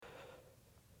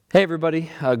Hey everybody,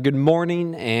 good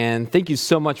morning, and thank you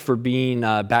so much for being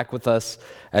back with us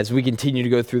as we continue to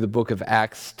go through the book of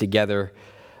Acts together.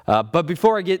 But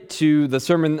before I get to the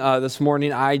sermon this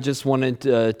morning, I just wanted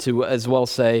to as well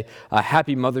say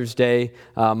Happy Mother's Day,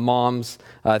 moms.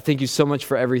 Thank you so much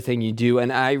for everything you do,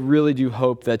 and I really do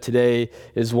hope that today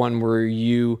is one where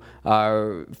you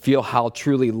feel how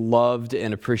truly loved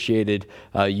and appreciated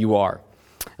you are.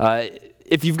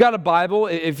 If you've got a Bible,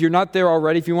 if you're not there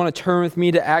already, if you want to turn with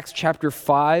me to Acts chapter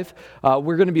 5,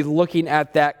 we're going to be looking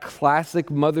at that classic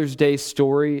Mother's Day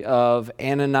story of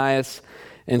Ananias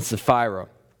and Sapphira.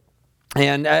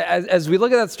 And as we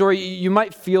look at that story, you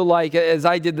might feel like, as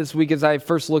I did this week as I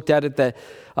first looked at it, that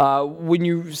when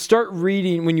you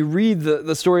read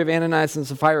the story of Ananias and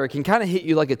Sapphira, it can kind of hit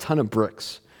you like a ton of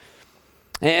bricks.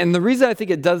 And the reason I think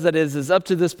it does that is up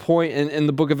to this point in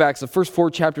the book of Acts, the first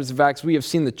 4 chapters of Acts, we have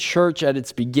seen the church at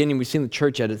its beginning. We've seen the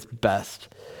church at its best.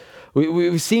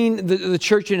 We've seen the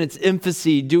church in its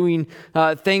infancy doing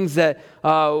things that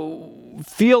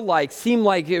seem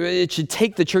like it should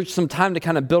take the church some time to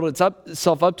kind of build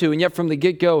itself up to. And yet from the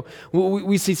get-go,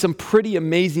 we see some pretty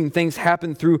amazing things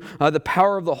happen through the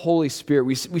power of the Holy Spirit.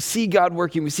 We see God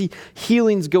working. We see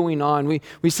healings going on.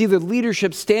 We see the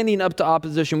leadership standing up to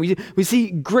opposition. We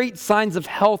see great signs of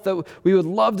health that we would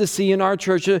love to see in our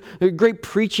church. Great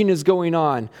preaching is going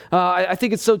on. I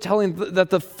think it's so telling that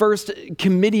the first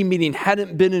committee meeting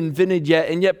hadn't been invented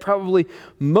yet, and yet probably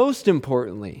most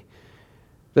importantly,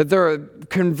 that there are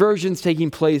conversions taking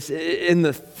place in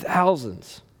the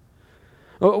thousands.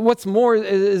 What's more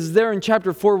is there in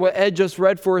chapter 4, what Ed just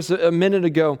read for us a minute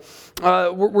ago.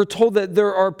 We're told that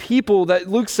there are people that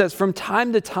Luke says from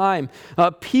time to time,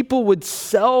 people would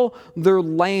sell their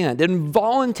land and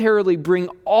voluntarily bring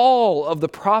all of the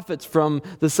profits from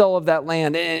the sale of that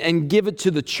land and give it to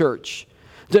the church.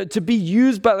 To be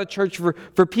used by the church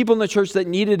for people in the church that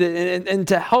needed it and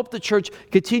to help the church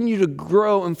continue to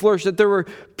grow and flourish. That there were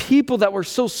people that were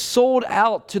so sold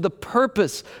out to the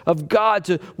purpose of God,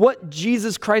 to what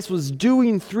Jesus Christ was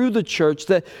doing through the church,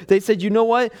 that they said, you know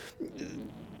what?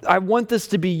 I want this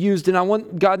to be used, and I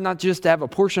want God not just to have a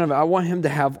portion of it, I want Him to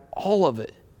have all of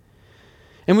it.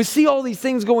 And we see all these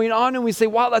things going on and we say,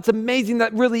 wow, that's amazing.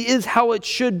 That really is how it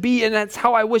should be. And that's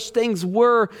how I wish things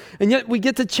were. And yet we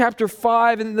get to chapter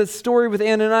 5 and the story with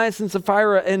Ananias and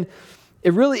Sapphira. And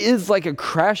it really is like a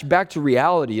crash back to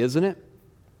reality, isn't it?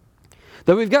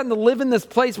 That we've gotten to live in this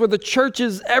place where the church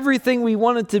is everything we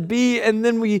want it to be. And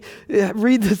then we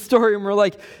read the story and we're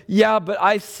like, yeah, but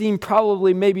I've seen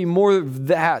probably maybe more of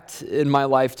that in my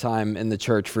lifetime in the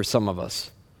church for some of us.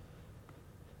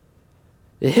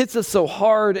 It hits us so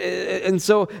hard, and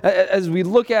so as we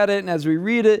look at it and as we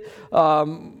read it,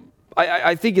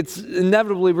 I think it's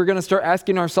inevitably we're going to start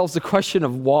asking ourselves the question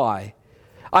of why.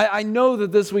 I know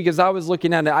that this week as I was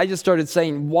looking at it, I just started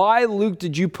saying, why, Luke,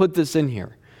 did you put this in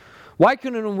here? Why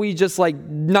couldn't we just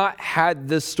not had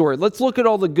this story? Let's look at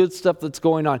all the good stuff that's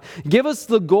going on. Give us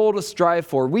the goal to strive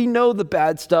for. We know the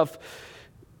bad stuff.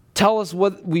 Tell us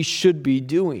what we should be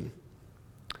doing.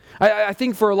 I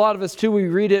think for a lot of us too, we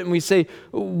read it and we say,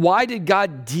 why did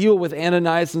God deal with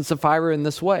Ananias and Sapphira in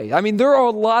this way? I mean, there are a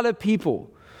lot of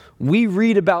people we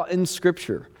read about in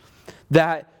Scripture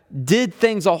that did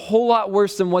things a whole lot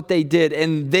worse than what they did,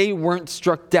 and they weren't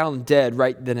struck down dead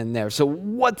right then and there. So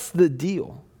what's the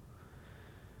deal?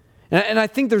 And I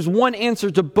think there's one answer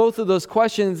to both of those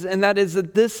questions, and that is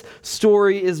that this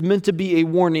story is meant to be a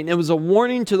warning. It was a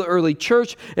warning to the early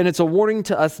church, and it's a warning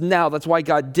to us now. That's why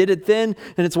God did it then,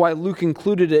 and it's why Luke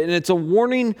included it. And it's a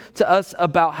warning to us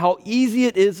about how easy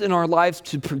it is in our lives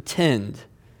to pretend,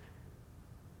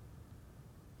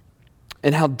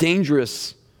 and how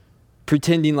dangerous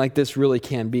pretending like this really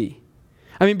can be.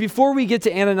 I mean, before we get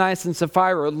to Ananias and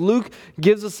Sapphira, Luke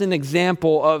gives us an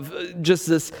example of just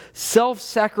this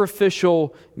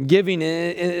self-sacrificial giving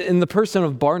in the person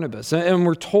of Barnabas. And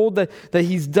we're told that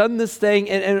he's done this thing,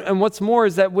 and what's more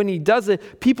is that when he does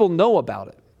it, people know about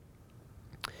it.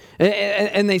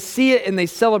 And they see it and they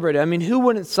celebrate it. I mean, who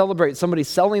wouldn't celebrate somebody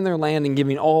selling their land and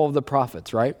giving all of the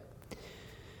profits, right?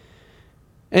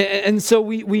 And so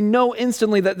we know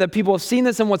instantly that people have seen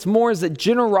this, and what's more is that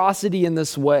generosity in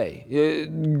this way,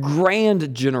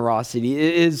 grand generosity,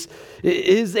 is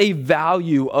a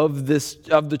value of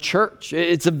the church.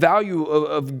 It's a value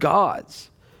of God's.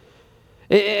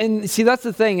 And see, that's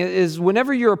the thing, is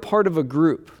whenever you're a part of a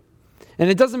group, and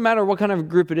it doesn't matter what kind of a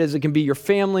group it is, it can be your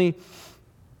family,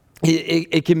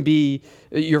 it can be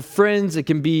your friends, it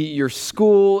can be your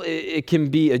school, it can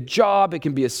be a job, it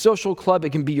can be a social club, it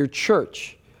can be your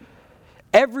church.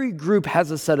 Every group has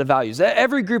a set of values.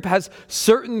 Every group has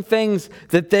certain things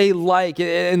that they like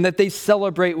and that they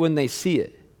celebrate when they see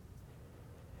it.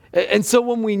 And so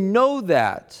when we know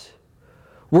that,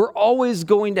 we're always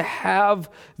going to have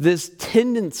this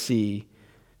tendency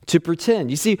to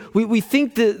pretend. You see, we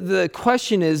think that the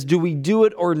question is, do we do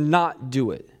it or not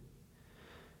do it?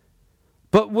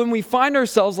 But when we find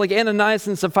ourselves, like Ananias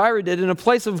and Sapphira did, in a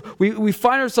place of, we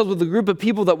find ourselves with a group of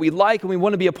people that we like and we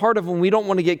want to be a part of and we don't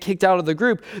want to get kicked out of the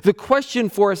group, the question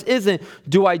for us isn't,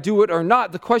 do I do it or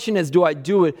not? The question is, do I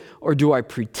do it or do I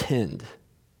pretend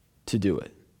to do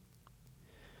it?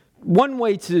 One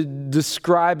way to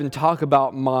describe and talk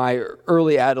about my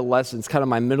early adolescence, kind of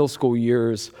my middle school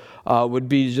years, would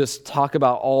be to just talk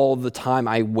about all the time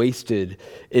I wasted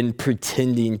in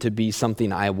pretending to be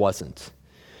something I wasn't.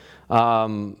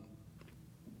 One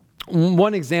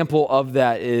example of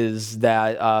that is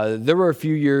that there were a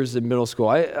few years in middle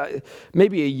school,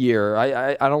 maybe a year.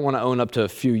 I don't want to own up to a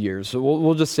few years, so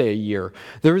we'll just say a year.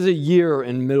 There was a year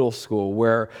in middle school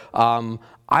where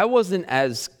I wasn't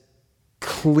as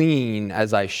clean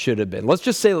as I should have been. Let's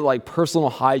just say that like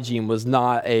personal hygiene was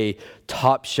not a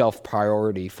top shelf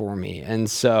priority for me. And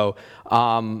so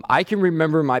I can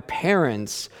remember my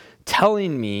parents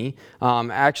telling me,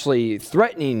 actually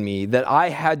threatening me that I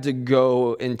had to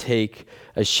go and take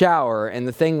a shower. And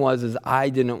the thing was I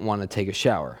didn't want to take a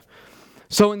shower.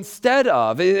 So instead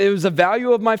of, it was a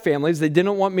value of my family's, they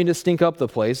didn't want me to stink up the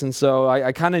place, and so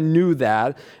I kind of knew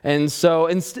that. And so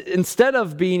instead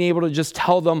of being able to just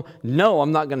tell them, no,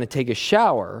 I'm not going to take a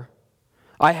shower,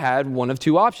 I had one of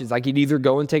two options. I could either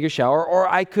go and take a shower, or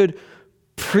I could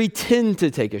pretend to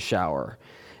take a shower.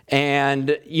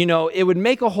 And, you know, it would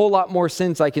make a whole lot more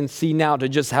sense, I can see now, to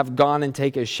just have gone and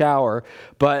take a shower.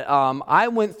 But I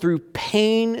went through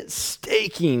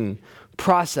painstaking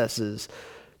processes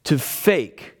to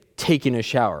fake taking a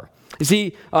shower. You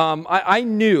see, I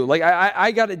knew, like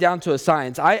I got it down to a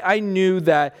science. I knew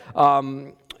that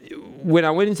when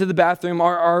I went into the bathroom,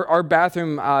 our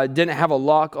bathroom didn't have a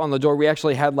lock on the door. We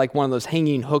actually had like one of those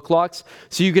hanging hook locks.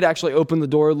 So you could actually open the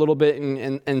door a little bit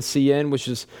and see in, which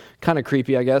is kind of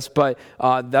creepy, I guess. But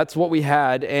that's what we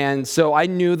had. And so I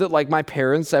knew that like my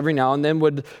parents every now and then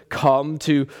would come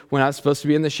to, when I was supposed to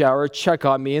be in the shower, check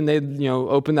on me. And they'd, you know,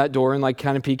 open that door and like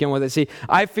kind of peek in what they see.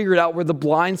 I figured out where the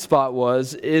blind spot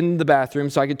was in the bathroom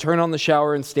so I could turn on the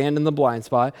shower and stand in the blind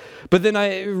spot. But then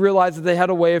I realized that they had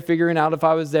a way of figuring out if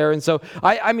I was there. And so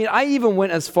I even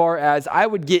went as far as I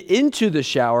would get into the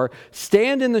shower,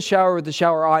 stand in the shower with the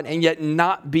shower on, and yet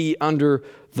not be under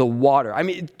the water. I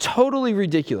mean, totally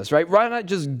ridiculous, right? Why not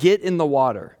just get in the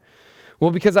water?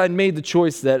 Well, because I'd made the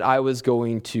choice that I was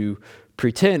going to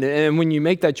pretend. And when you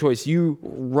make that choice, you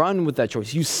run with that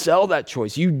choice. You sell that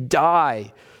choice. You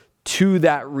die to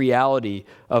that reality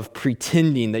of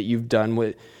pretending that you've done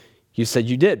what you said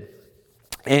you did.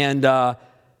 And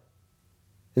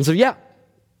so, yeah.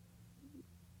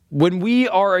 When we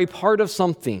are a part of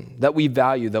something that we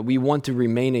value, that we want to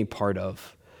remain a part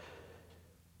of,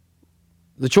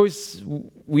 the choice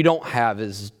we don't have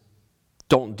is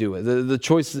don't do it. The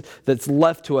choice that's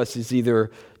left to us is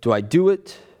either do I do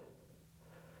it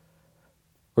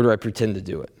or do I pretend to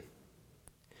do it?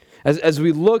 As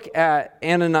we look at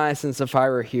Ananias and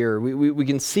Sapphira here, we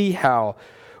can see how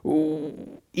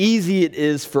easy it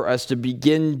is for us to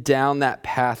begin down that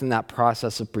path and that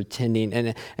process of pretending,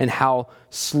 and how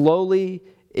slowly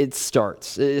it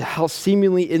starts, how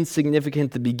seemingly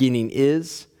insignificant the beginning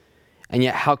is, and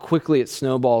yet how quickly it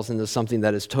snowballs into something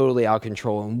that is totally out of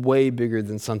control and way bigger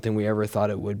than something we ever thought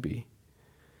it would be.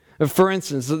 For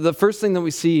instance, the first thing that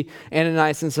we see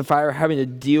Ananias and Sapphira having to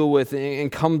deal with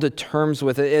and come to terms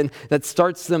with it, and that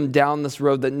starts them down this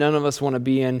road that none of us want to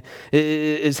be in,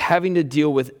 is having to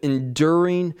deal with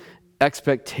enduring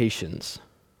expectations.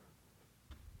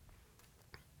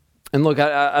 And look,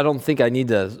 I don't think I need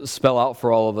to spell out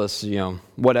for all of us, you know,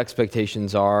 what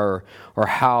expectations are, or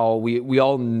how we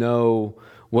all know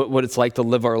what it's like to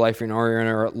live our life and orient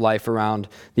our life around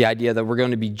the idea that we're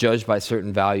going to be judged by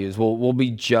certain values. We'll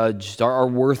be judged. Our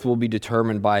worth will be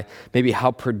determined by maybe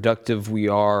how productive we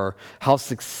are, how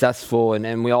successful,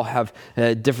 and we all have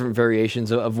different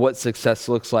variations of what success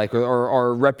looks like, or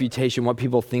our reputation, what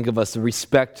people think of us, the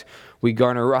respect we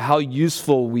garner, how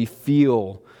useful we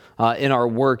feel in our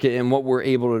work and what we're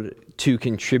able to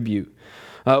contribute.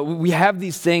 We have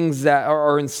these things that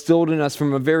are instilled in us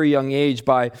from a very young age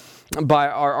by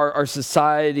our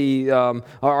society,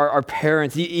 our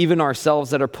parents, even ourselves,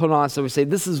 that are put on us. So we say,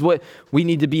 this is what we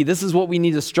need to be. This is what we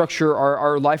need to structure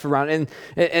our life around.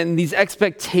 And these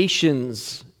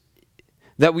expectations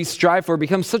that we strive for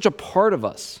become such a part of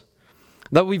us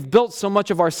that we've built so much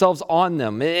of ourselves on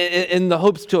them in the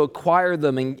hopes to acquire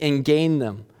them and gain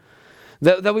them.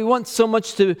 That we want so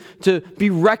much to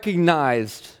be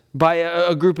recognized by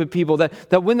a group of people,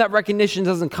 that when that recognition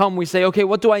doesn't come, we say, okay,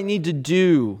 what do I need to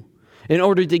do in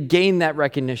order to gain that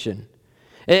recognition?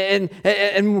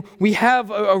 And we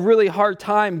have a really hard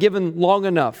time, given long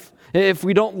enough, if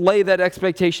we don't lay that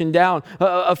expectation down,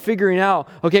 of figuring out,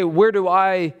 okay, where do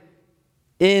I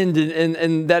end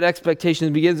and that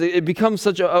expectation begins? It becomes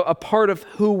such a part of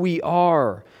who we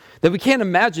are that we can't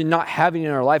imagine not having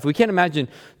in our life. We can't imagine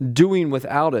doing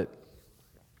without it.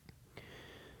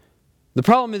 The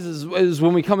problem is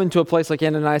when we come into a place like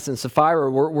Ananias and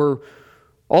Sapphira, we're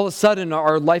all of a sudden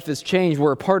our life has changed.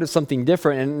 We're a part of something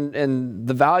different, and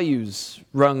the values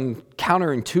run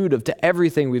counterintuitive to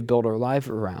everything we've built our life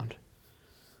around.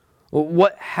 Well,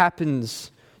 what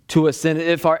happens to us then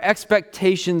if our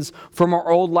expectations from our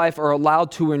old life are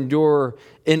allowed to endure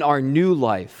in our new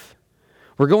life?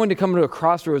 We're going to come to a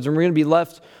crossroads, and we're going to be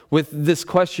left with this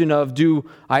question of, do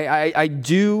I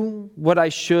do what I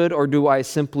should, or do I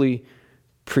simply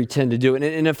pretend to do it?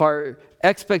 And if our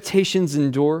expectations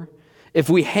endure, if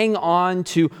we hang on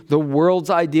to the world's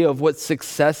idea of what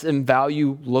success and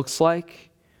value looks like,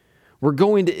 we're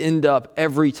going to end up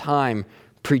every time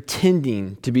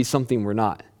pretending to be something we're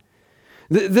not.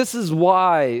 This is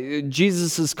why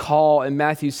Jesus' call in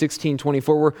Matthew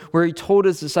 16:24, where he told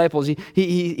his disciples,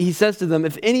 he says to them,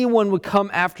 if anyone would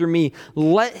come after me,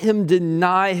 let him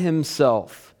deny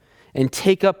himself and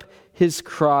take up his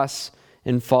cross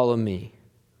and follow me.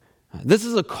 This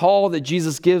is a call that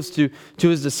Jesus gives to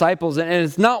his disciples, and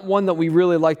it's not one that we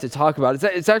really like to talk about.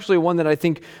 It's actually one that I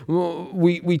think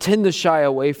we tend to shy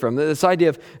away from. This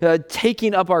idea of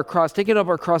taking up our cross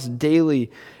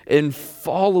daily and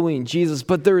following Jesus.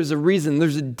 But there is a reason,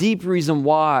 there's a deep reason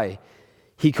why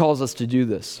he calls us to do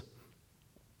this.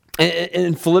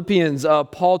 In Philippians,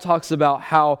 Paul talks about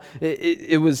how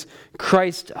it was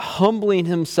Christ humbling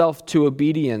himself to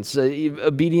obedience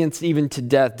even to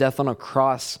death on a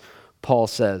cross, Paul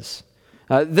says.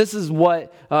 This is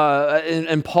what,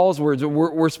 in Paul's words,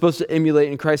 we're supposed to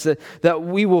emulate in Christ, that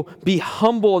we will be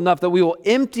humble enough, that we will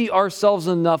empty ourselves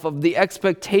enough of the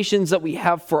expectations that we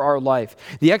have for our life,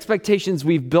 the expectations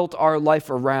we've built our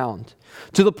life around,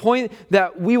 to the point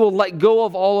that we will let go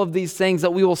of all of these things,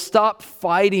 that we will stop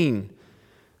fighting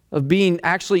of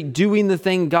actually doing the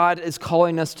thing God is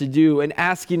calling us to do and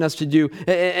asking us to do,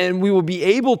 and we will be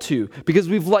able to because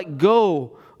we've let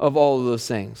go of all of those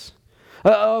things.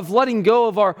 Of letting go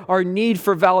of our need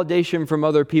for validation from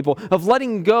other people, of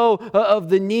letting go of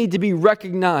the need to be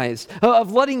recognized,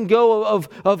 of letting go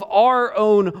of our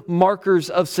own markers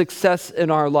of success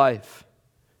in our life.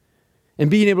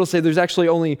 And being able to say there's actually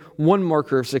only one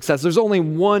marker of success. There's only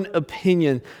one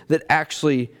opinion that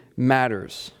actually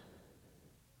matters.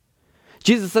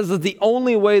 Jesus says that the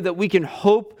only way that we can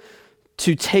hope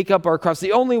to take up our cross,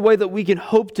 the only way that we can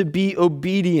hope to be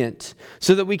obedient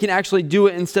so that we can actually do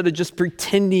it instead of just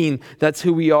pretending that's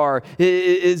who we are,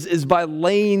 is by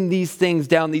laying these things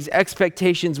down, these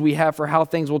expectations we have for how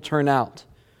things will turn out.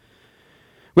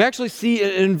 We actually see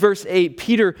in verse 8,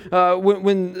 Peter,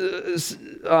 when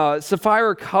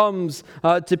Sapphira comes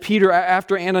to Peter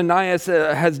after Ananias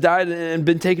has died and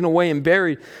been taken away and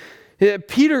buried,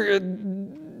 Peter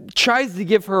tries to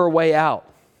give her a way out.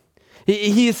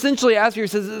 He essentially asks her, he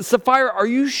says, Sapphira, are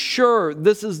you sure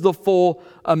this is the full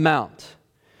amount?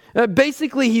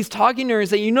 Basically, he's talking to her and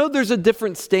saying, there's a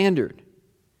different standard.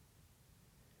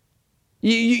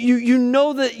 You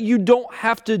know that you don't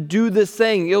have to do this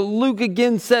thing. Luke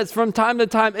again says from time to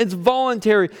time, it's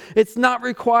voluntary. It's not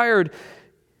required.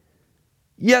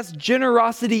 Yes,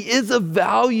 generosity is a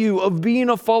value of being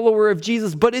a follower of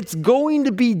Jesus, but it's going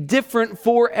to be different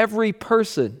for every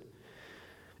person.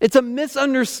 It's a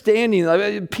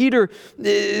misunderstanding. Peter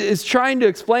is trying to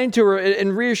explain to her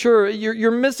and reassure her, you're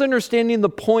misunderstanding the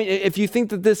point if you think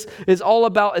that this is all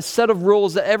about a set of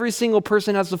rules that every single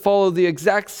person has to follow the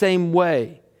exact same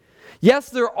way.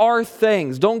 Yes, there are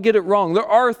things, don't get it wrong. There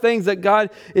are things that God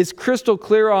is crystal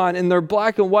clear on and they're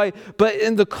black and white, but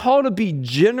in the call to be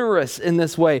generous in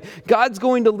this way, God's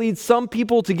going to lead some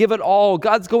people to give it all.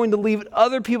 God's going to lead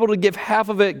other people to give half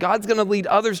of it. God's going to lead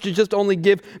others to just only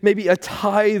give maybe a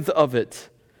tithe of it.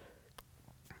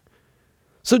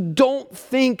 So don't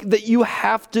think that you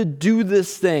have to do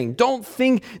this thing. Don't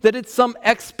think that it's some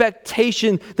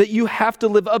expectation that you have to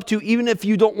live up to, even if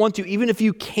you don't want to, even if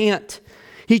you can't.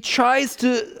 He tries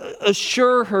to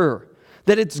assure her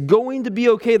that it's going to be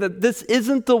okay, that this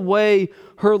isn't the way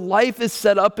her life is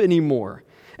set up anymore.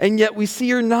 And yet we see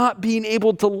her not being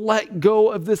able to let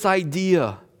go of this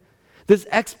idea, this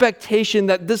expectation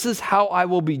that this is how I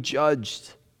will be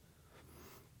judged.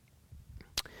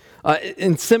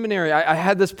 In seminary, I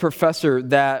had this professor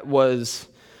that was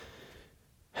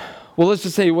Well, let's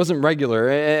just say it wasn't regular,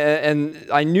 and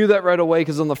I knew that right away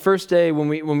because on the first day when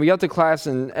we got to class,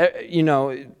 and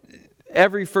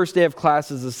every first day of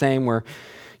class is the same, where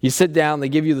you sit down, they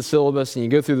give you the syllabus, and you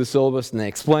go through the syllabus, and they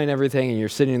explain everything, and you're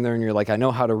sitting there, and you're like, I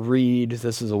know how to read,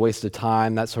 this is a waste of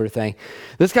time, that sort of thing.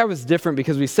 This guy was different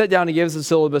because we sat down, he gave us the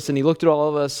syllabus, and he looked at all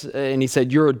of us, and he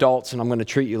said, you're adults, and I'm going to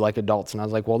treat you like adults. And I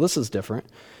was like, well, this is different.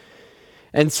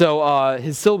 And so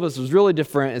his syllabus was really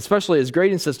different, especially his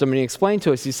grading system. And he explained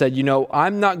to us, he said,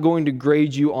 I'm not going to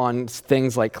grade you on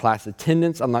things like class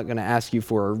attendance. I'm not going to ask you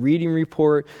for a reading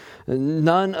report.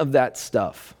 None of that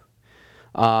stuff.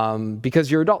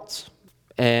 Because you're adults.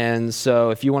 And so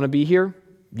if you want to be here,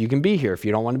 you can be here. If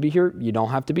you don't want to be here, you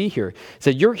don't have to be here. He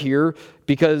said, you're here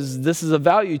because this is of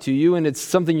value to you, and it's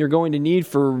something you're going to need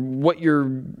for what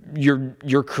your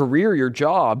career, your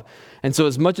job. And so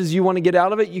as much as you want to get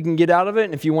out of it, you can get out of it.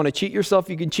 And if you want to cheat yourself,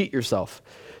 you can cheat yourself.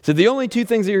 So the only two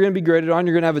things that you're going to be graded on,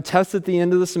 you're going to have a test at the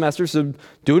end of the semester. So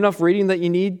do enough reading that you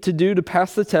need to do to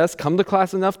pass the test. Come to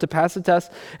class enough to pass the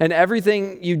test. And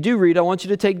everything you do read, I want you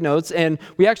to take notes. And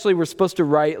we actually were supposed to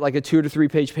write like a 2 to 3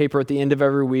 page paper at the end of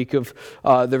every week of,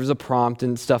 there was a prompt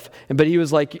and stuff. But he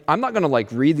was like, I'm not going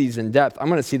to read these in depth. I'm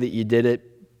going to see that you did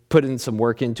it, put in some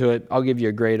work into it. I'll give you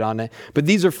a grade on it. But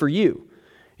these are for you.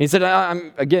 He said,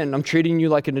 I'm treating you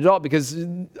like an adult because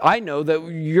I know that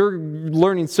you're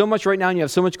learning so much right now and you have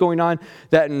so much going on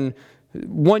that in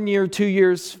 1 year, 2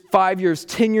 years, 5 years,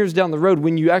 10 years down the road,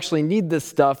 when you actually need this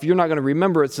stuff, you're not going to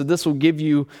remember it. So this will give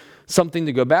you something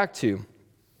to go back to.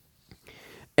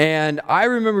 And I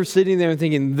remember sitting there and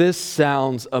thinking, this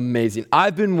sounds amazing.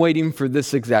 I've been waiting for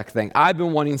this exact thing. I've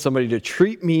been wanting somebody to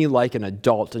treat me like an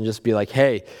adult and just be like,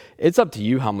 hey, it's up to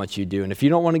you how much you do. And if you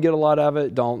don't want to get a lot out of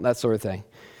it, don't, that sort of thing.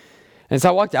 And so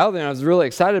I walked out there and I was really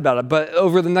excited about it. But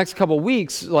over the next couple of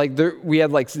weeks, we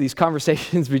had these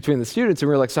conversations between the students, and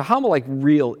we were like, so how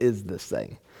real is this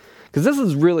thing? Because this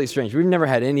is really strange. We've never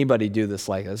had anybody do this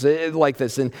like us.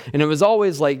 And it was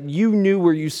always like you knew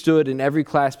where you stood in every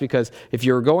class, because if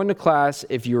you were going to class,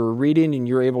 if you were reading and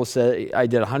you were able to say, I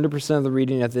did 100% of the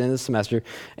reading at the end of the semester,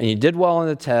 and you did well on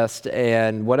the test,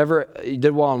 and you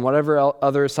did well on whatever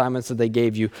other assignments that they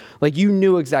gave you, you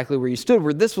knew exactly where you stood,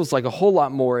 where this was a whole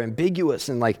lot more ambiguous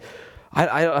and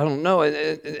I don't know.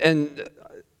 And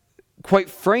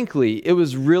quite frankly, it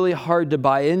was really hard to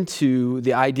buy into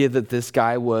the idea that this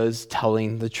guy was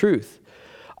telling the truth.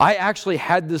 I actually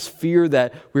had this fear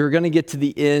that we were going to get to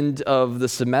the end of the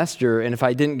semester, and if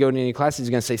I didn't go to any classes,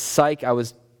 he's going to say, psych, I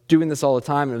was doing this all the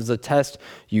time. It was a test.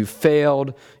 You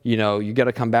failed. You got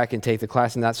to come back and take the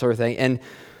class and that sort of thing. And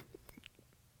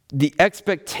the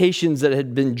expectations that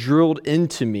had been drilled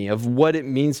into me of what it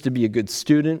means to be a good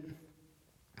student,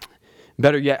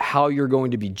 better yet, how you're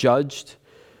going to be judged,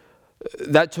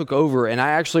 that took over, and I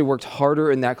actually worked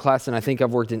harder in that class than I think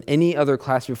I've worked in any other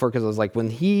class before, because I was like, when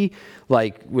he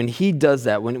does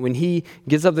that, when he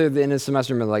gets up there at the end of the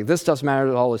semester and be like, this stuff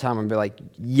matters all the time, I'm be like,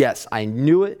 yes, I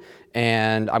knew it,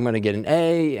 and I'm going to get an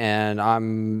A, and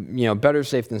I'm better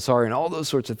safe than sorry, and all those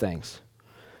sorts of things.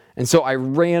 And so I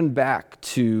ran back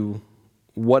to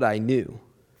what I knew.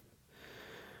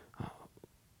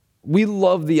 We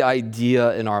love the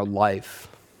idea in our life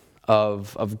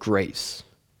of grace.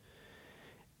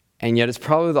 And yet it's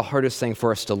probably the hardest thing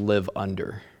for us to live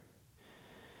under.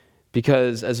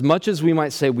 Because as much as we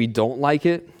might say we don't like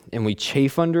it and we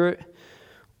chafe under it,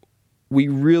 we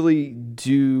really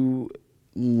do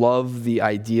love the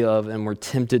idea of, and we're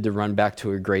tempted to run back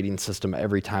to a grading system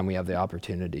every time we have the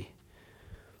opportunity.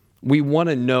 We want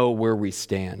to know where we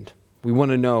stand. We want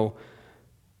to know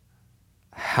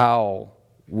how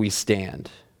we stand.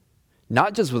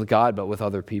 Not just with God, but with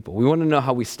other people. We want to know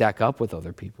how we stack up with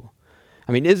other people.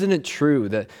 I mean, isn't it true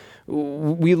that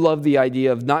we love the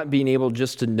idea of not being able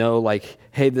just to know,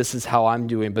 hey, this is how I'm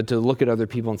doing, but to look at other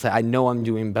people and say, I know I'm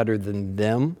doing better than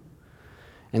them,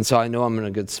 and so I know I'm in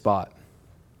a good spot.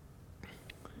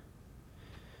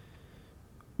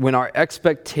 When our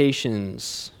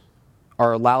expectations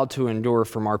are allowed to endure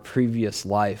from our previous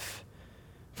life,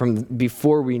 from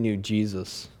before we knew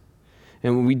Jesus,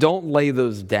 and when we don't lay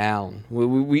those down,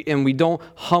 we don't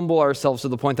humble ourselves to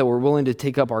the point that we're willing to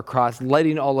take up our cross,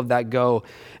 letting all of that go,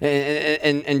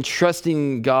 and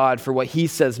trusting God for what He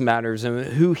says matters and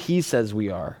who He says we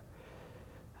are,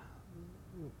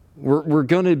 we're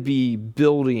going to be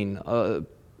building a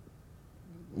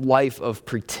life of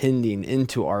pretending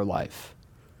into our life.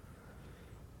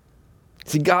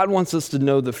 See, God wants us to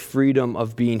know the freedom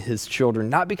of being His children,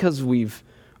 not because we've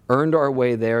earned our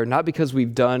way there, not because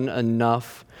we've done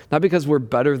enough, not because we're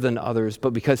better than others,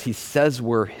 but because He says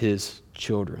we're His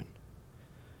children.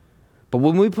 But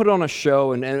when we put on a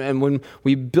show and when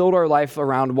we build our life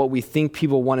around what we think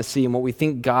people want to see and what we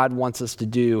think God wants us to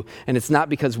do, and it's not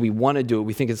because we want to do it,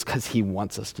 we think it's because he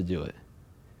wants us to do it.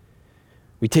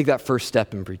 We take that first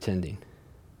step in pretending.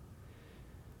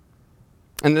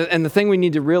 And the thing we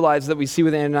need to realize that we see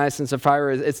with Ananias and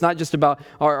Sapphira is it's not just about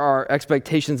our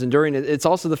expectations enduring it, it's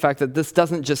also the fact that this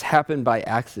doesn't just happen by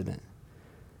accident.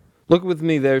 Look with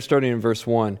me there, starting in verse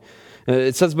 1.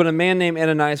 It says, "But a man named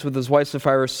Ananias with his wife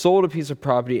Sapphira sold a piece of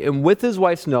property, and with his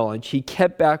wife's knowledge, he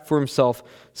kept back for himself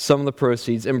some of the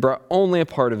proceeds and brought only a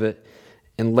part of it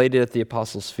and laid it at the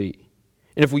apostles' feet."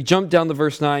 And if we jump down to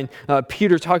verse 9,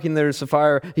 Peter talking there to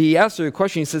Sapphira, he asks her a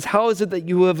question. He says, "How is it that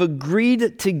you have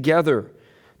agreed together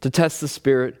to test the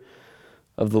Spirit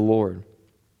of the Lord?"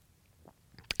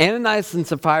 Ananias and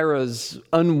Sapphira's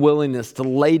unwillingness to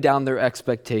lay down their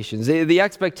expectations, the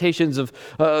expectations of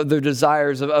their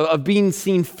desires, of being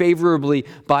seen favorably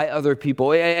by other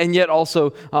people, and yet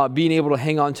also being able to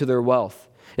hang on to their wealth.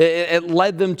 It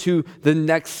led them to the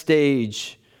next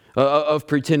stage of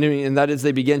pretending, and that is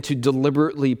they began to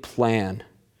deliberately plan.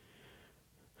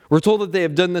 We're told that they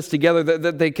have done this together,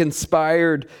 that they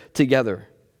conspired together.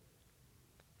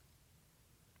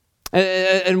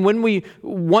 And when we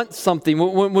want something,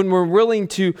 when we're willing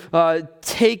to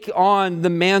take on the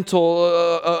mantle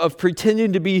of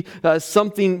pretending to be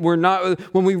something we're not,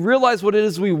 when we realize what it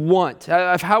is we want,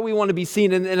 of how we want to be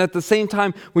seen, and at the same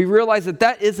time we realize that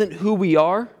that isn't who we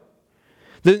are,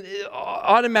 then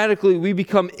automatically we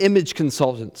become image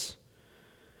consultants.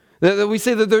 That we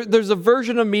say that there's a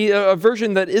version of me, a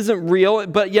version that isn't real,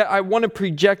 but yet I want to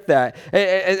project that.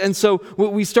 And so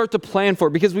we start to plan for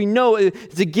it because we know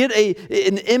to get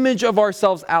an image of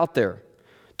ourselves out there,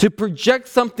 to project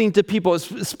something to people,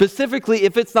 specifically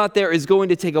if it's not there, is going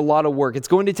to take a lot of work. It's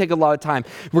going to take a lot of time.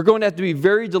 We're going to have to be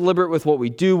very deliberate with what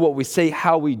we do, what we say,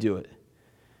 how we do it.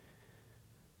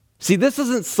 See, this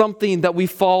isn't something that we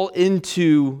fall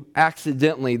into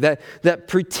accidentally, that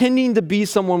pretending to be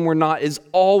someone we're not is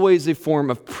always a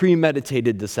form of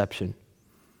premeditated deception.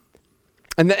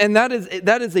 And that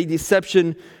is a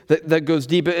deception that goes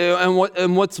deep.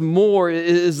 And what's more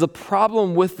is the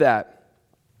problem with that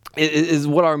is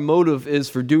what our motive is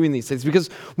for doing these things. Because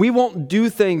we won't do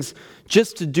things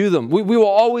just to do them. We will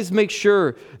always make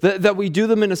sure that we do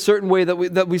them in a certain way,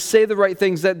 that we say the right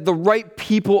things, that the right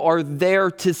people are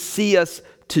there to see us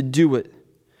to do it.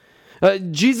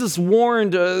 Jesus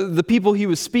warned the people he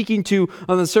was speaking to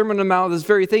on the Sermon on the Mount this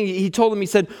very thing. He told them, he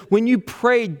said, when you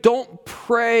pray, don't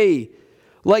pray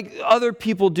like other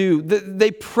people do.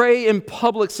 They pray in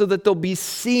public so that they'll be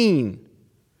seen.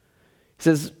 He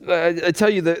says, I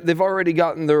tell you that they've already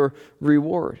gotten their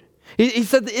reward. He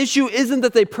said the issue isn't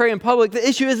that they pray in public. The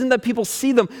issue isn't that people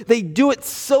see them. They do it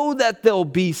so that they'll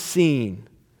be seen.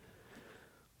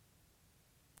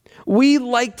 We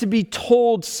like to be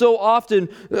told so often,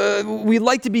 we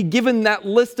like to be given that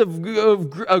list of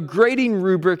a grading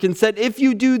rubric and said, if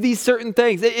you do these certain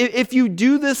things, if you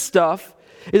do this stuff,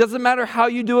 it doesn't matter how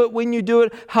you do it, when you do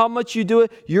it, how much you do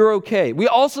it, you're okay. We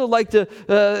also like to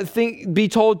be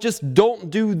told, just don't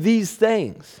do these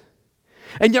things.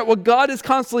 And yet what God is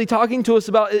constantly talking to us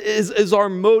about is our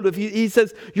motive. He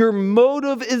says, your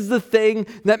motive is the thing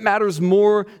that matters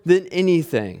more than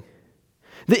anything.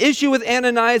 The issue with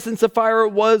Ananias and Sapphira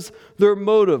was their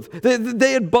motive.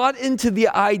 They had bought into the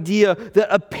idea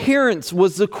that appearance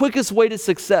was the quickest way to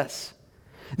success.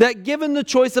 That given the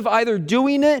choice of either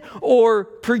doing it or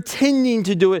pretending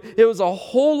to do it, it was a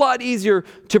whole lot easier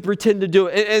to pretend to do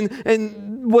it.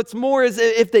 And what's more is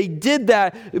if they did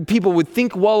that, people would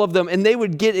think well of them and they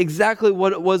would get exactly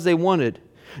what it was they wanted.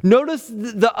 Notice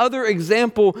the other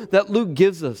example that Luke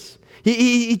gives us.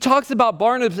 He talks about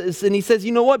Barnabas and he says,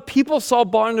 you know what? People saw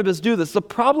Barnabas do this. The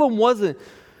problem wasn't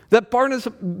that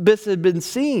Barnabas had been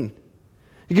seen.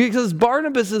 Because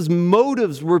Barnabas'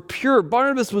 motives were pure.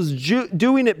 Barnabas was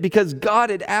doing it because God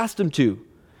had asked him to.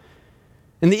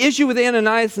 And the issue with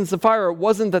Ananias and Sapphira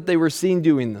wasn't that they were seen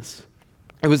doing this.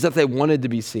 It was that they wanted to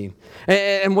be seen.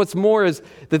 And what's more is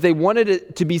that they wanted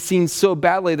it to be seen so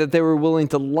badly that they were willing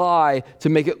to lie to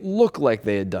make it look like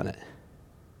they had done it.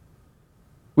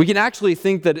 We can actually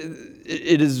think that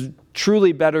it is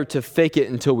truly better to fake it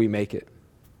until we make it.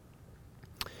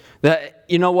 That,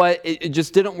 you know what, it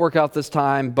just didn't work out this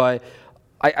time, but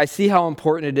I see how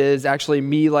important it is. Actually,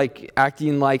 me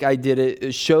acting like I did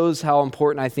it shows how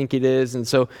important I think it is, and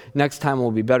so next time will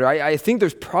be better. I think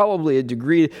there's probably a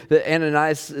degree that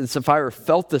Ananias and Sapphira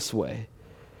felt this way.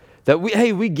 That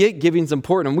we get giving's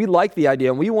important, and we like the idea,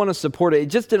 and we want to support it. It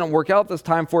just didn't work out this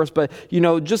time for us, but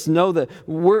just know that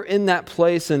we're in that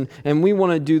place, and we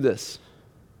want to do this.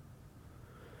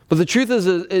 But the truth is,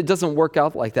 it doesn't work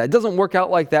out like that. It doesn't work out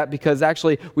like that because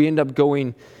actually we end up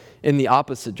going in the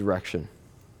opposite direction.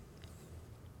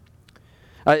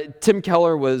 Tim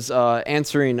Keller was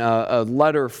answering a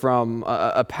letter from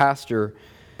a pastor.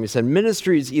 He said,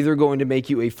 ministry is either going to make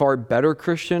you a far better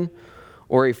Christian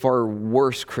or a far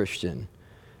worse Christian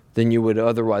than you would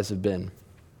otherwise have been.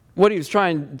 What he was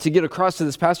trying to get across to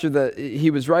this pastor that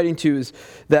he was writing to is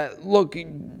that, look,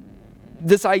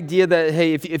 this idea that,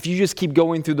 hey, if you just keep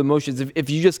going through the motions, if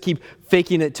you just keep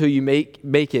faking it till you make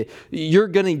it, you're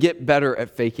going to get better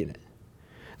at faking it.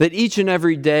 That each and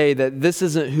every day that this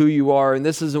isn't who you are and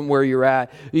this isn't where you're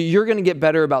at, you're going to get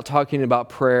better about talking about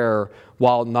prayer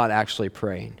while not actually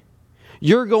praying.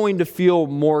 You're going to feel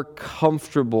more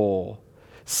comfortable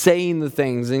saying the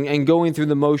things and going through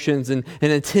the motions and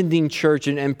attending church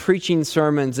and preaching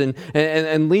sermons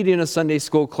and leading a Sunday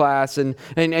school class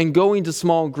and going to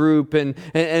small group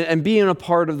and being a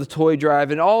part of the toy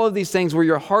drive and all of these things where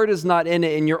your heart is not in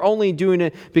it and you're only doing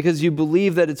it because you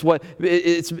believe that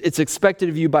it's expected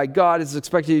of you by God, it's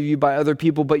expected of you by other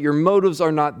people, but your motives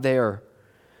are not there.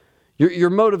 Your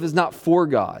motive is not for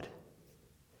God.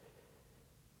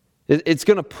 It's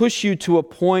going to push you to a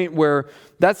point where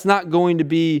that's not going to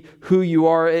be who you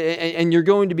are, and you're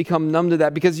going to become numb to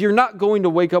that because you're not going to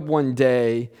wake up one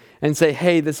day and say,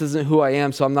 hey, this isn't who I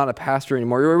am, so I'm not a pastor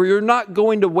anymore. You're not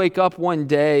going to wake up one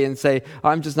day and say,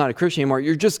 I'm just not a Christian anymore.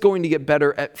 You're just going to get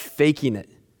better at faking it.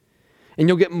 And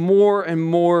you'll get more and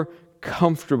more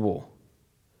comfortable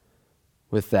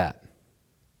with that.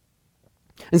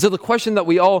 And so the question that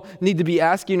we all need to be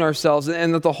asking ourselves,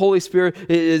 and that the Holy Spirit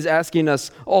is asking us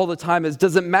all the time, is,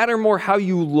 does it matter more how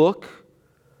you look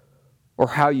or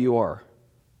how you are?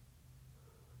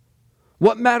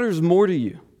 What matters more to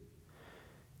you?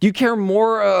 Do you care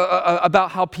more about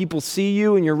how people see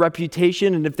you and your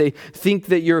reputation and if they think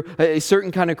that you're a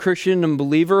certain kind of Christian and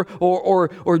believer?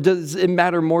 Or does it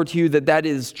matter more to you that that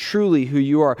is truly who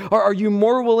you are? Are you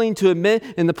more willing to admit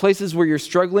in the places where you're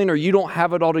struggling or you don't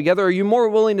have it all together? Are you more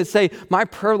willing to say, my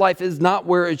prayer life is not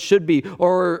where it should be?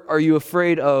 Or are you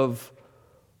afraid of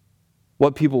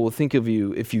what people will think of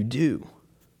you if you do?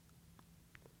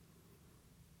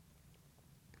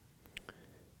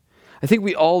 I think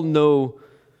we all know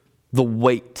the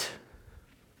weight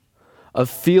of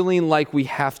feeling like we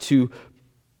have to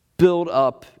build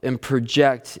up and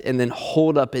project and then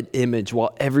hold up an image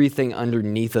while everything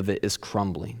underneath of it is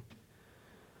crumbling.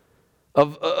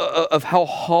 Of how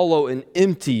hollow and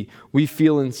empty we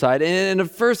feel inside. And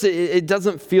at first it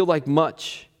doesn't feel like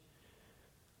much.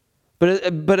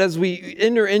 But as we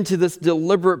enter into this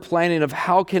deliberate planning of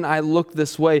how can I look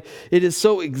this way, it is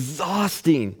so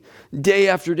exhausting day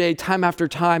after day, time after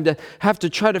time, to have to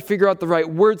try to figure out the right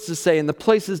words to say and the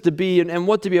places to be and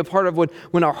what to be a part of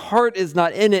when our heart is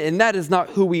not in it and that is not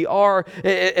who we are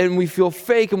and we feel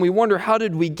fake and we wonder, how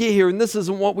did we get here? And this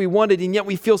isn't what we wanted, and yet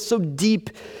we feel so deep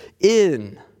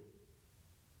in.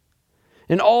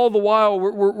 And all the while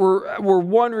we're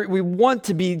wondering, we want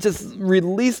to be just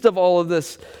released of all of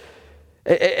this,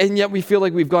 and yet we feel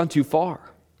like we've gone too far.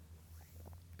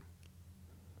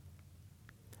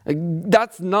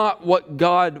 That's not what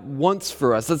God wants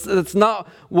for us. That's not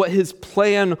what His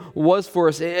plan was for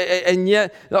us. And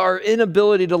yet our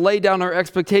inability to lay down our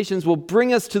expectations will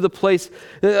bring us to the place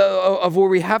of where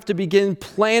we have to begin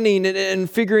planning and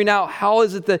figuring out how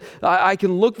is it that I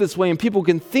can look this way and people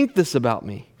can think this about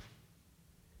me.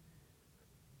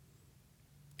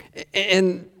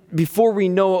 And before we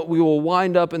know it, we will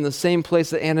wind up in the same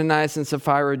place that Ananias and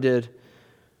Sapphira did,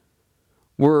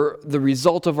 where the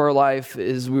result of our life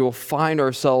is we will find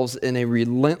ourselves in a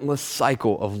relentless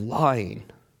cycle of lying.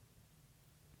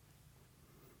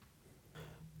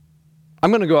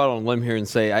 I'm going to go out on a limb here and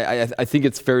say I think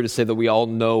it's fair to say that we all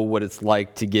know what it's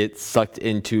like to get sucked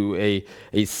into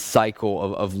a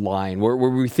cycle of lying, where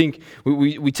we think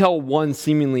we tell one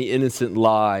seemingly innocent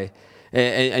lie,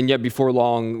 and yet before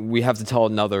long we have to tell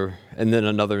another, and then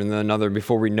another, and then another.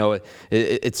 Before we know it,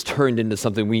 it's turned into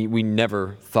something we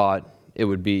never thought it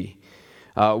would be.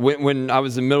 When I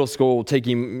was in middle school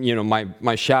taking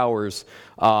my showers,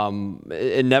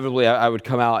 inevitably I would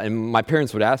come out and my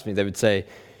parents would ask me, they would say,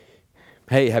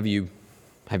 hey, have you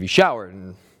showered?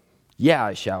 And yeah,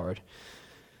 I showered.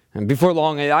 And before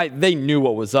long, they knew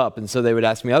what was up, and so they would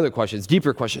ask me other questions,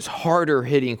 deeper questions, harder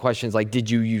hitting questions like, did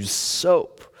you use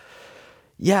soap?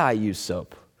 Yeah, I use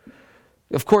soap.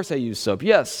 Of course I use soap.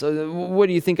 Yes. What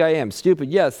do you think I am? Stupid.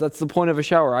 Yes, that's the point of a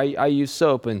shower. I use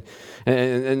soap.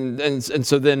 And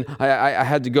so then I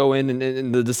had to go in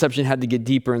and the deception had to get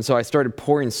deeper. And so I started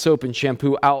pouring soap and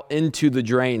shampoo out into the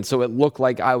drain so it looked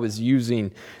like I was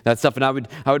using that stuff. And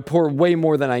I would pour way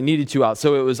more than I needed to out.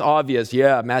 So it was obvious,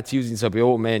 yeah, Matt's using soap.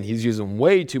 Oh man, he's using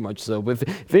way too much soap.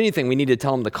 If anything, we need to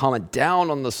tell him to calm it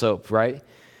down on the soap, right?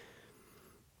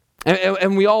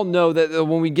 And we all know that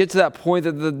when we get to that point,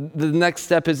 that the next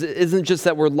step isn't just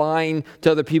that we're lying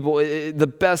to other people.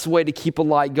 The best way to keep a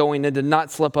lie going and to not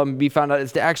slip up and be found out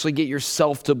is to actually get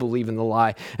yourself to believe in the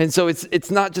lie. And so it's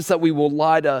not just that we will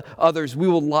lie to others. We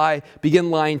will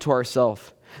begin lying to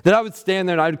ourselves. That I would stand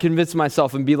there and I would convince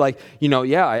myself and be like,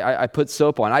 yeah, I put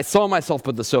soap on. I saw myself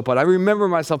put the soap on. I remember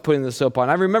myself putting the soap on.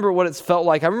 I remember what it's felt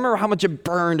like. I remember how much it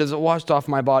burned as it washed off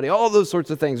my body. All those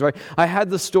sorts of things, right? I had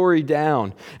the story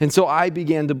down. And so I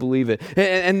began to believe it.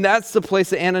 And that's the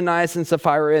place that Ananias and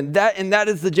Sapphira are in. That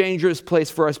is the dangerous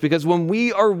place for us, because when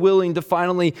we are willing to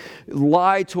finally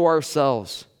lie to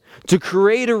ourselves, to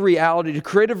create a reality, to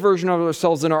create a version of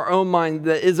ourselves in our own mind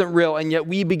that isn't real, and yet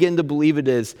we begin to believe it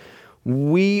is,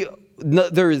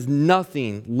 there is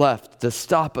nothing left to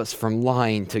stop us from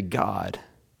lying to God.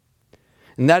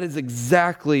 And that is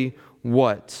exactly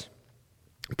what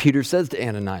Peter says to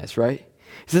Ananias, right?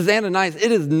 He says, Ananias,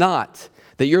 it is not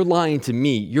that you're lying to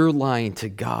me, you're lying to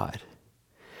God.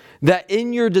 That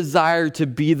in your desire to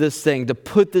be this thing, to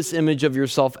put this image of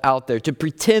yourself out there, to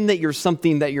pretend that you're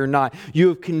something that you're not, you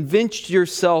have convinced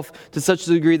yourself to such a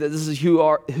degree that this is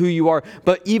who you are.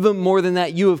 But even more than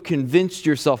that, you have convinced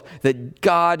yourself that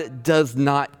God does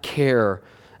not care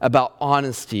about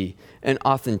honesty and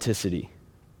authenticity.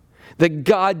 That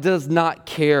God does not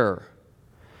care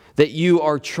that you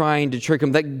are trying to trick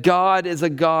him. That God is a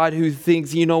God who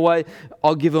thinks, you know what,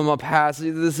 I'll give him a pass.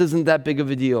 This isn't that big of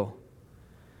a deal.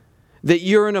 That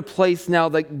you're in a place now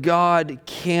that God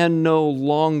can no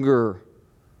longer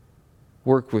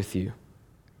work with you.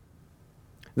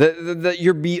 That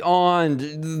you're beyond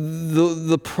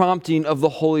the prompting of the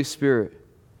Holy Spirit.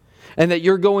 And that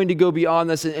you're going to go beyond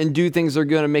this and do things that are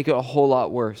going to make it a whole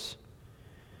lot worse.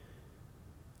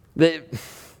 That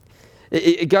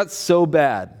it got so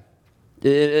bad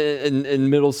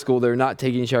in middle school, they're not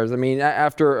taking showers. I mean,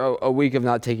 after a week of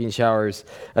not taking showers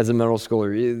as a middle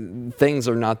schooler, things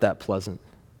are not that pleasant.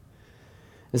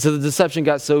 And so the deception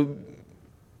got so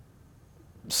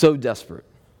desperate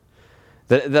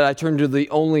that I turned to the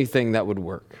only thing that would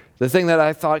work. The thing that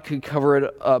I thought could cover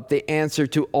it up, the answer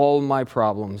to all my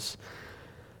problems.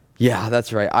 Yeah,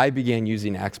 that's right. I began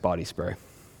using Axe body spray.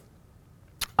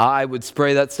 I would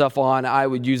spray that stuff on. I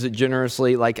would use it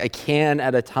generously, like a can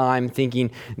at a time,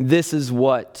 thinking this is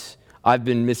what I've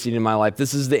been missing in my life.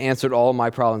 This is the answer to all of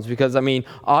my problems. Because, I mean,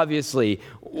 obviously,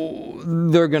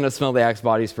 they're going to smell the Axe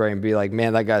body spray and be like,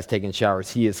 man, that guy's taking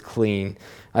showers. He is clean.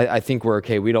 I think we're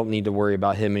okay. We don't need to worry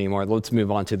about him anymore. Let's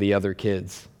move on to the other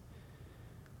kids.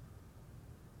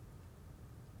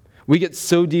 We get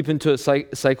so deep into a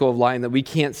cycle of lying that we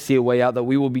can't see a way out, that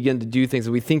we will begin to do things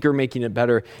that we think are making it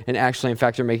better and actually, in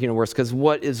fact, are making it worse. Because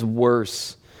what is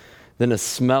worse than a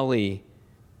smelly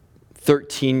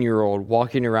 13-year-old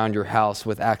walking around your house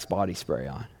with Axe body spray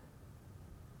on?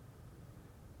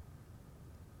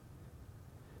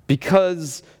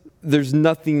 Because there's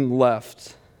nothing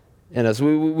left in us.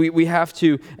 We have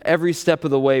to, every step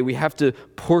of the way, we have to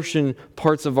portion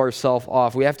parts of ourselves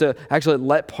off. We have to actually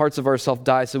let parts of ourselves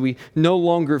die so we no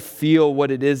longer feel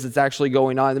what it is that's actually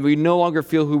going on. We no longer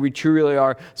feel who we truly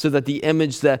are, so that the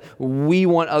image that we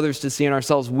want others to see in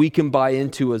ourselves, we can buy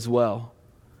into as well.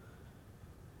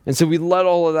 And so we let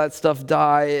all of that stuff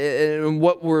die, and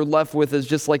what we're left with is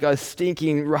just like a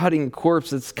stinking, rotting corpse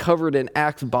that's covered in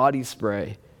Axe body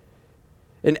spray.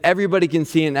 And everybody can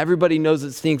see it, and everybody knows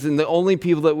it stinks, and the only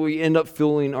people that we end up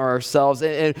fooling are ourselves.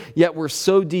 And yet we're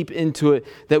so deep into it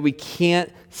that we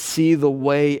can't see the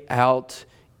way out,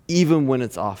 even when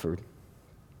it's offered.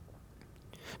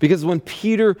 Because when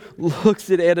Peter looks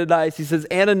at Ananias, he says,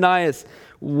 Ananias,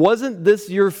 wasn't this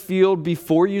your field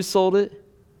before you sold it?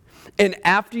 And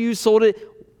after you sold it,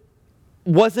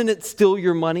 wasn't it still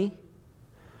your money?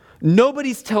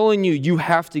 Nobody's telling you you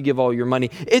have to give all your money.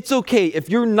 It's okay.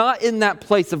 If you're not in that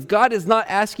place, if God is not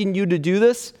asking you to do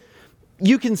this,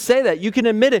 you can say that. You can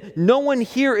admit it. No one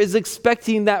here is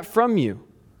expecting that from you.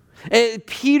 And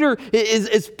Peter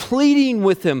is pleading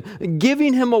with him,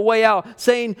 giving him a way out,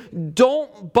 saying,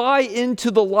 don't buy into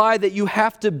the lie that you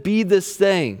have to be this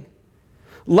thing.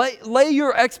 Lay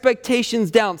your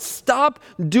expectations down. Stop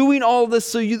doing all this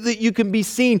so that you can be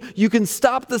seen. You can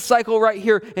stop the cycle right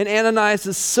here. And Ananias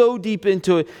is so deep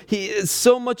into it.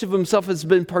 So much of himself has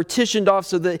been partitioned off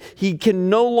so that he can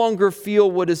no longer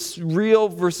feel what is real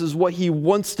versus what he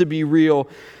wants to be real.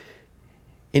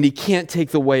 And he can't take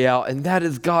the way out. And that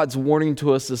is God's warning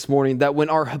to us this morning, that when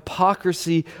our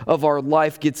hypocrisy of our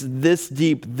life gets this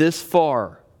deep, this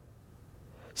far,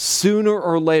 sooner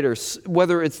or later,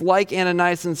 whether it's like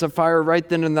Ananias and Sapphira right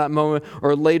then in that moment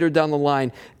or later down the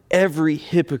line, every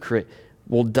hypocrite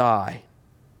will die.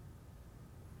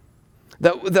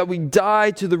 That we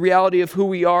die to the reality of who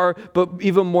we are, but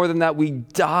even more than that, we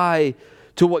die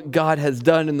to what God has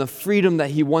done and the freedom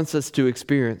that He wants us to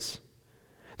experience.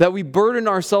 That we burden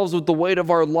ourselves with the weight of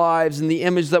our lives and the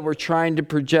image that we're trying to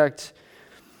project.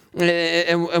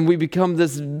 And we become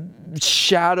this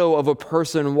shadow of a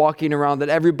person walking around that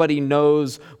everybody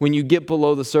knows when you get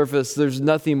below the surface, there's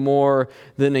nothing more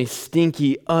than a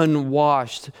stinky,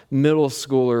 unwashed middle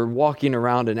schooler walking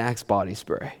around in Axe body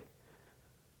spray.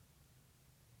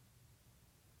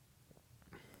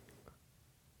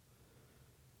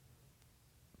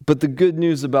 But the good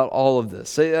news about all of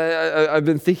this, I've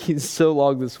been thinking so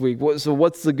long this week. So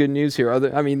what's the good news here?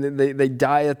 They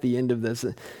die at the end of this.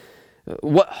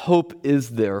 What hope is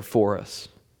there for us?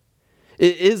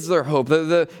 Is there hope?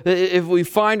 If we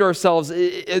find ourselves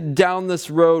down this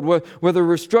road, whether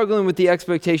we're struggling with the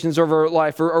expectations of our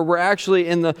life, or we're actually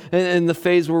in the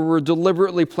phase where we're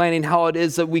deliberately planning how it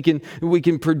is that we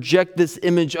can project this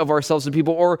image of ourselves to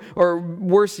people, or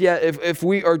worse yet, if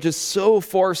we are just so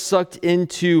far sucked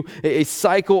into a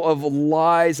cycle of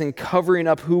lies and covering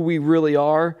up who we really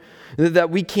are,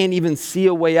 that we can't even see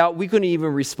a way out. We couldn't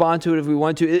even respond to it if we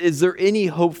want to. Is there any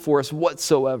hope for us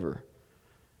whatsoever?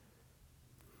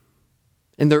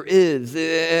 And there is.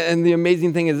 And the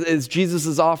amazing thing is Jesus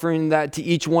is offering that to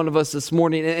each one of us this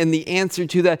morning. And the answer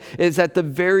to that is at the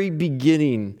very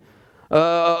beginning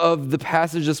of the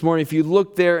passage this morning. If you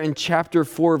look there in chapter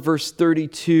 4, verse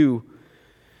 32,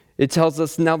 it tells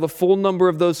us, "Now the full number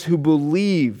of those who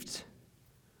believed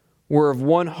were of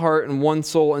one heart and one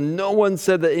soul, and no one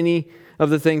said that any of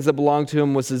the things that belonged to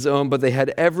him was his own, but they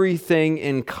had everything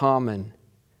in common."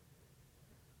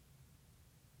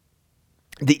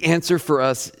 The answer for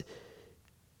us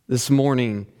this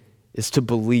morning is to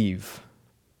believe.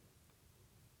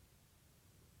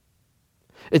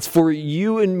 It's for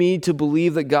you and me to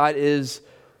believe that God is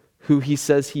who He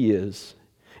says He is.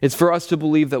 It's for us to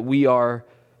believe that we are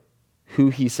who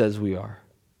He says we are.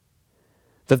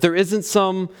 That there isn't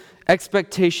some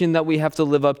expectation that we have to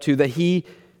live up to, that He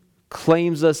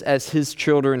claims us as His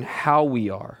children how we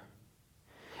are.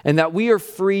 And that we are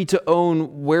free to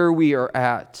own where we are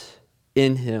at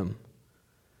in Him.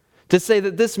 To say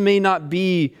that this may not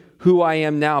be who I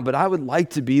am now, but I would like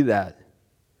to be that.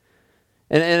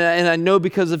 And I know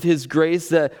because of His grace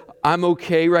that I'm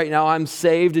okay right now. I'm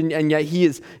saved, and yet He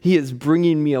is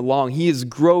bringing me along. He is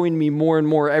growing me more and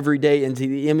more every day into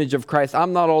the image of Christ.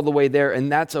 I'm not all the way there, and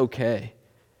that's okay.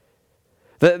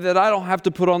 That I don't have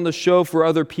to put on the show for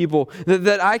other people.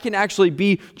 That I can actually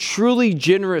be truly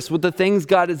generous with the things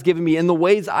God has given me in the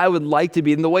ways I would like to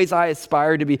be, in the ways I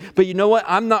aspire to be. But you know what?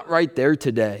 I'm not right there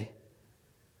today.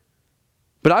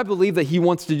 But I believe that He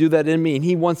wants to do that in me, and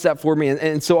He wants that for me.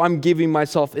 And so I'm giving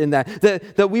myself in that.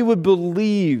 That we would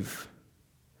believe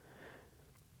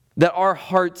that our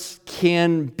hearts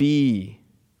can be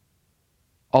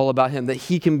all about Him, that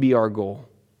He can be our goal.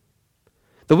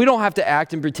 That we don't have to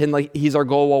act and pretend like He's our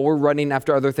goal while we're running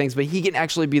after other things, but He can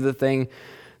actually be the thing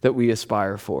that we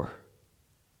aspire for.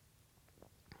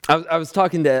 I was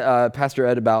talking to Pastor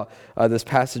Ed about this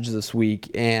passage this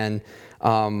week, and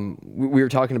we were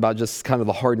talking about just kind of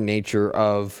the hard nature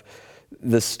of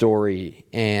this story.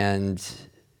 And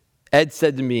Ed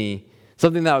said to me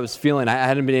something that I was feeling. I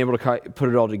hadn't been able to put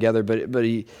it all together, but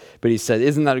he said,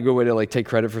 "Isn't that a good way to take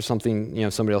credit for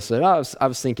something somebody else said?" I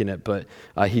was thinking it, but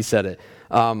he said it.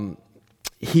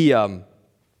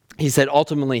 He said,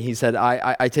 ultimately,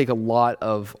 I take a lot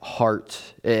of heart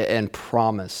and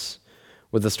promise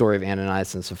with the story of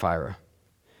Ananias and Sapphira.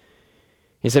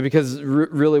 He said, because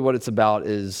really what it's about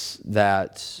is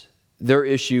that their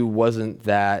issue wasn't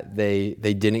that they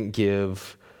didn't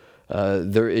give.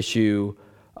 Their issue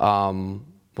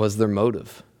was their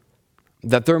motive.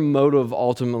 That their motive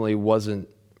ultimately wasn't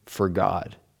for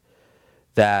God.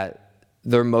 That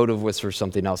their motive was for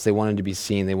something else. They wanted to be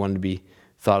seen. They wanted to be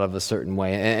thought of a certain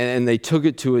way. And they took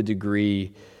it to a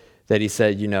degree that he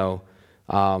said,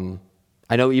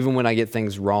 I know even when I get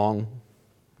things wrong,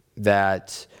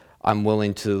 that I'm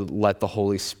willing to let the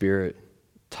Holy Spirit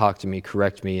talk to me,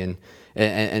 correct me,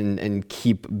 and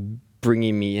keep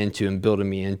bringing me into and building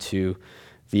me into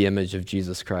the image of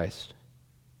Jesus Christ.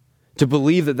 To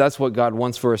believe that that's what God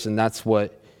wants for us and that's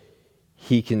what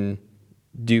he can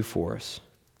do for us.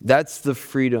 That's the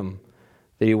freedom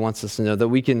that he wants us to know, that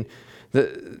we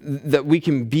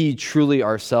can be truly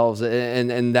ourselves,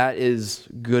 and that is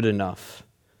good enough.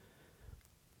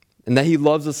 And that he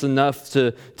loves us enough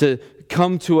to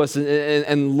come to us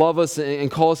and love us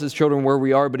and call us his children where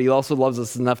we are, but he also loves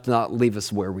us enough to not leave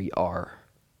us where we are.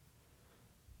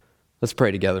 Let's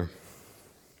pray together.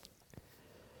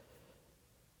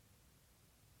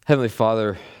 Heavenly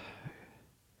Father,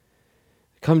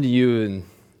 I come to you, and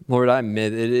Lord, I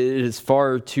admit it is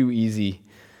far too easy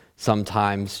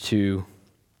sometimes to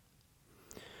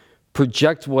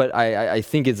project what I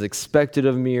think is expected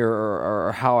of me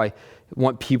or how I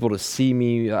want people to see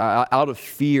me out of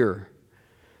fear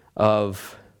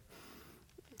of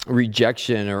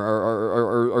rejection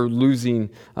or losing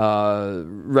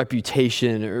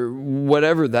reputation or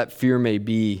whatever that fear may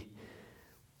be.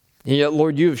 And yet,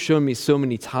 Lord, you have shown me so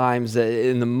many times that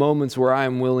in the moments where I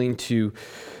am willing to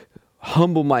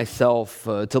humble myself,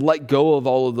 to let go of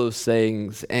all of those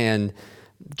things and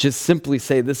just simply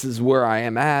say, this is where I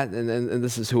am at and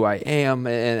this is who I am,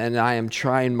 and I am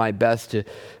trying my best to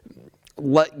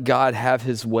let God have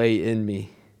his way in me.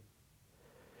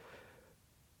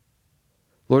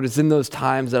 Lord, it's in those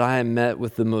times that I am met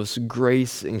with the most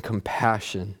grace and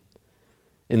compassion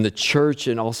in the church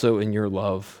and also in your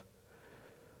love.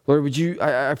 Lord,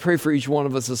 I pray for each one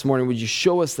of us this morning, would you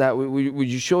show us that? Would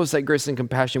you show us that grace and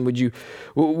compassion? Would you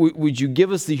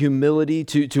give us the humility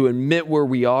to admit where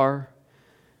we are?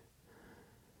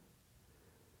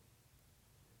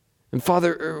 And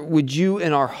Father, would you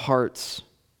in our hearts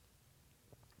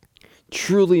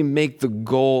truly make the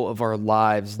goal of our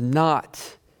lives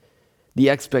not the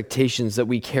expectations that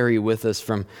we carry with us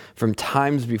from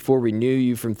times before we knew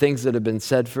you, from things that have been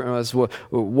said from us,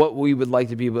 what we would like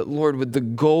to be. But Lord, would the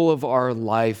goal of our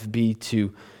life be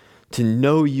to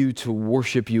know you, to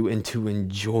worship you, and to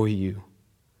enjoy you?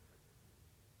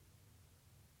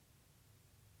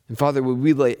 And Father, would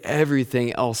we lay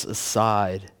everything else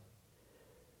aside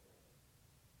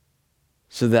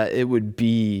so that it would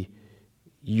be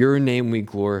your name we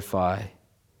glorify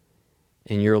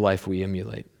and your life we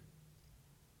emulate?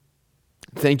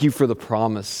 Thank you for the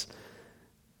promise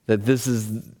that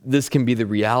this can be the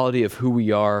reality of who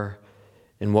we are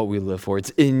and what we live for.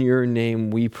 It's in your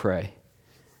name we pray.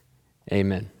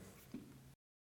 Amen.